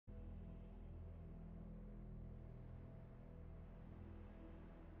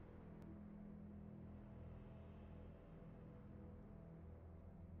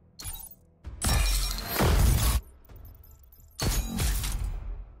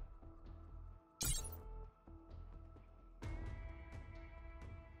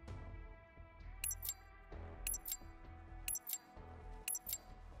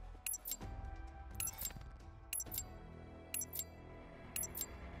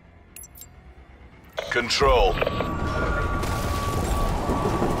Control.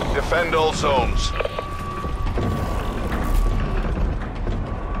 Defend all zones.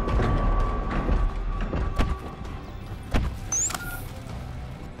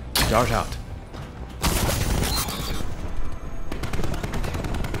 Dart out.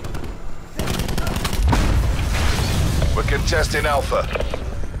 We're contesting Alpha.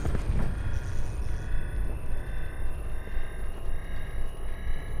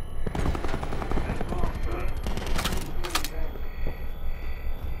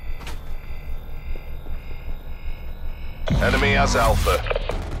 Enemy has Alpha.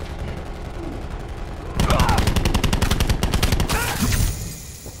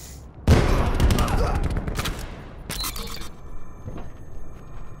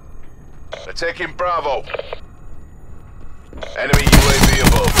 They're taking Bravo. Enemy UAV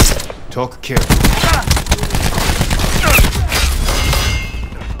above. Talk kill.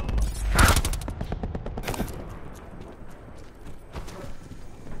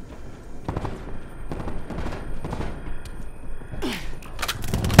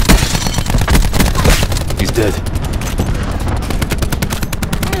 He's dead.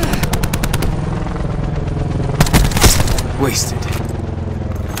 Wasted.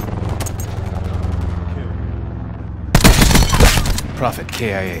 Prophet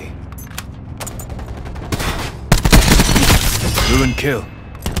KIA. Ruin kill.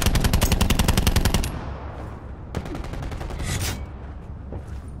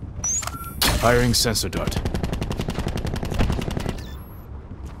 Firing sensor dart.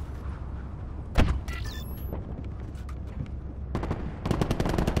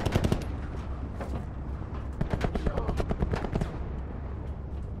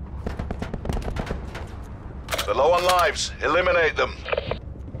 They're low on lives. Eliminate them.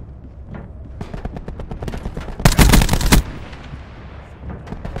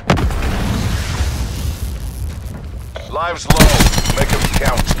 Lives low. Make them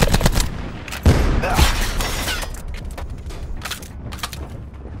count.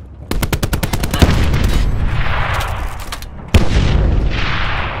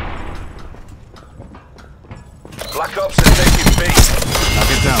 Black Ops are taking B.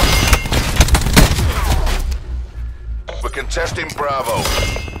 Knock it down. We're contesting Bravo.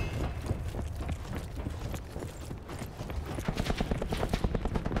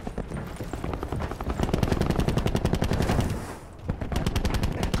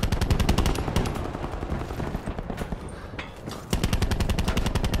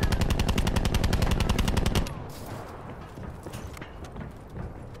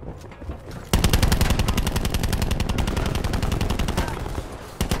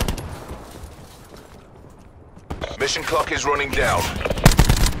 Mission clock is running down.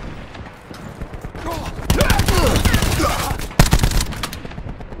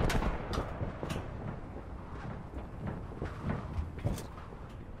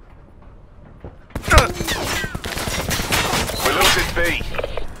 We're losing B.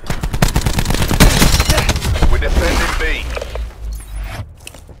 We're defending B.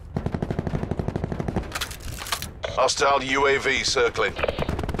 Hostile UAV circling.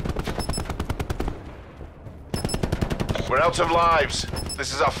 We're out of lives.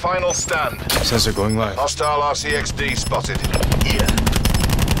 This is our final stand. Sensor going live. Hostile RCXD spotted. Yeah.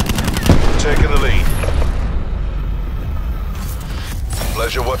 Taking the lead.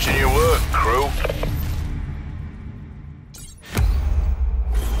 Pleasure watching you work, crew.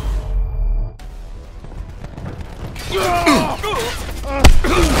 You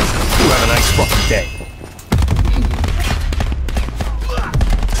have a nice fucking day.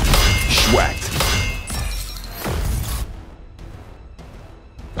 Schwacked.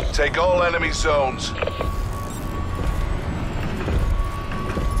 Take all enemy zones.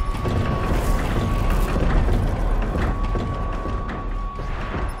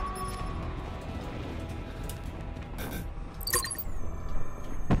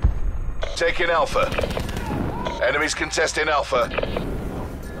 Taking Alpha. Enemies contesting Alpha.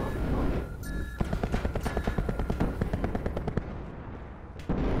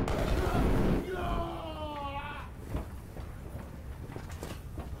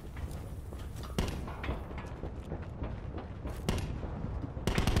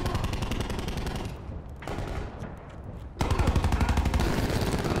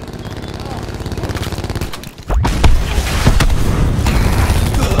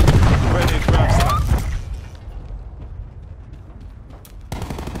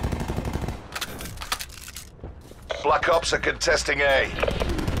 Black Ops are contesting A.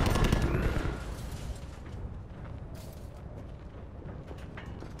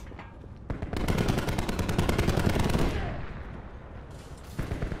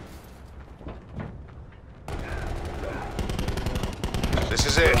 This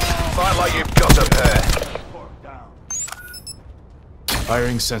is it. Fight like you've got a pair.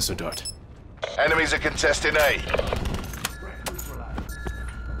 Firing sensor dart. Enemies are contesting A.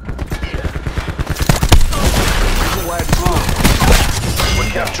 We're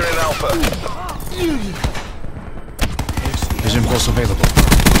capturing Alpha. Vision pulse available.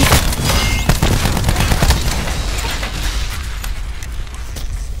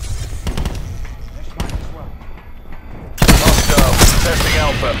 Hostile. Testing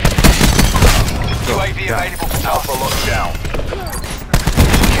Alpha. UAV available for Alpha tasking. locked down.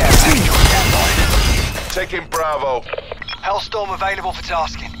 Care package on standby. Taking Bravo. Hellstorm available for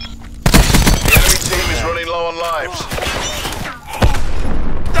tasking. The enemy team is running low on lives.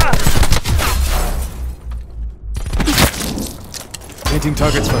 Painting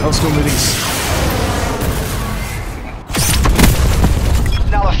targets for Hellstorm release.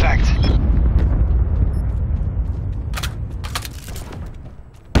 Null effect.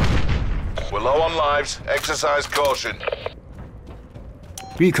 We're low on lives. Exercise caution.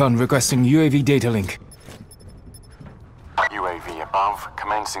 Recon requesting UAV data link. UAV above,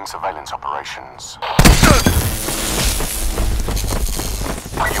 commencing surveillance operations.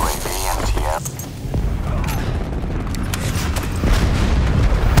 UAV NTF.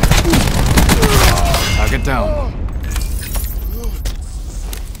 Target down.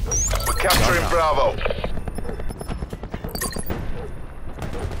 We're capturing Bravo.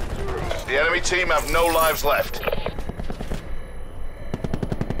 The enemy team have no lives left.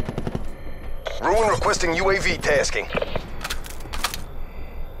 Ruin requesting UAV tasking.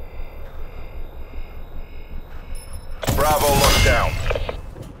 Bravo locked down.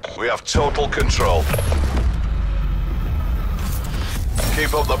 We have total control.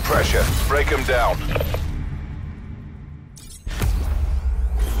 Keep up the pressure. Break them down.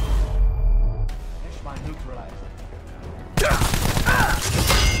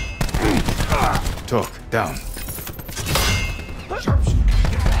 Talk down.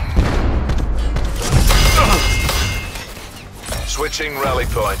 Switching rally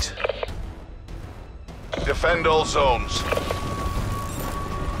point. Defend all zones.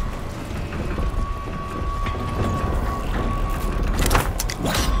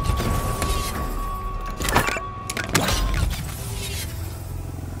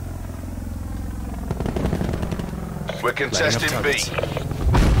 We're contesting B. targets.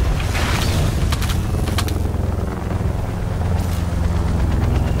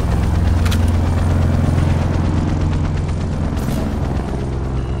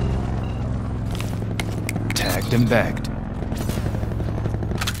 Tagged and bagged.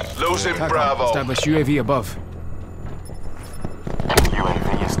 Losing TACOM, Bravo. establish UAV above.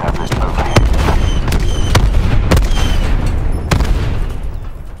 UAV established overhead.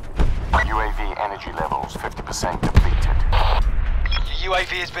 UAV energy levels 50% depleted. Your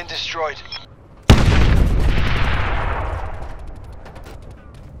UAV has been destroyed.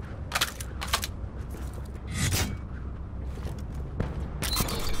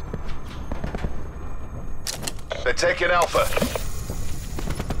 They're taking Alpha.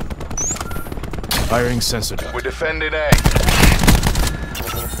 Firing sensor dart. We're defending A.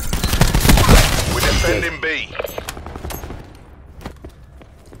 We're defending B.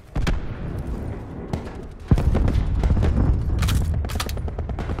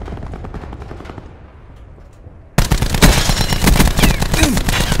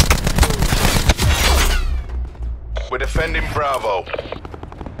 We're defending Bravo.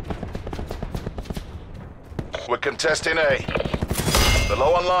 We're contesting A. They're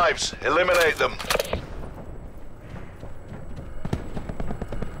low on lives. Eliminate them.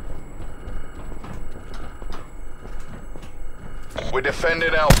 We're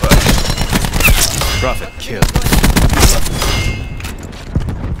defending Alpha. Prophet kill.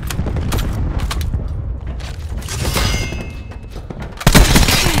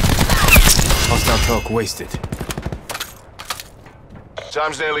 Hostile talk wasted.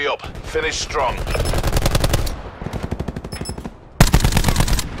 Time's nearly up. Finish strong.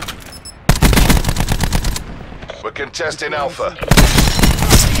 We're contesting Alpha.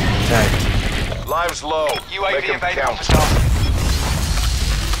 Tagged. Lives low. UAV Make 'em available count. for tasking.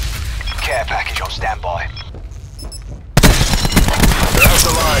 Care package on standby. They're out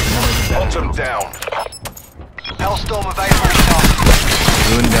alive. Hunt them down. Hellstorm available for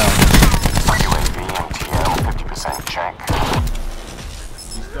tasking. Ruin down. UAV NTL 50% check.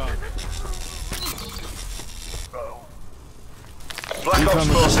 Black Ops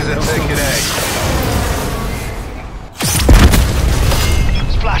forces are taking A.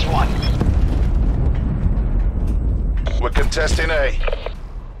 Splash one. We're contesting A.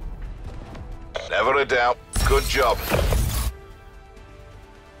 Never a doubt. Good job.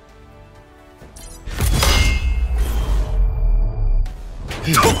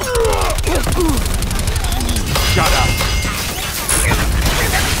 Shut up.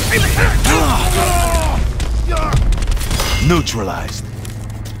 Neutralized.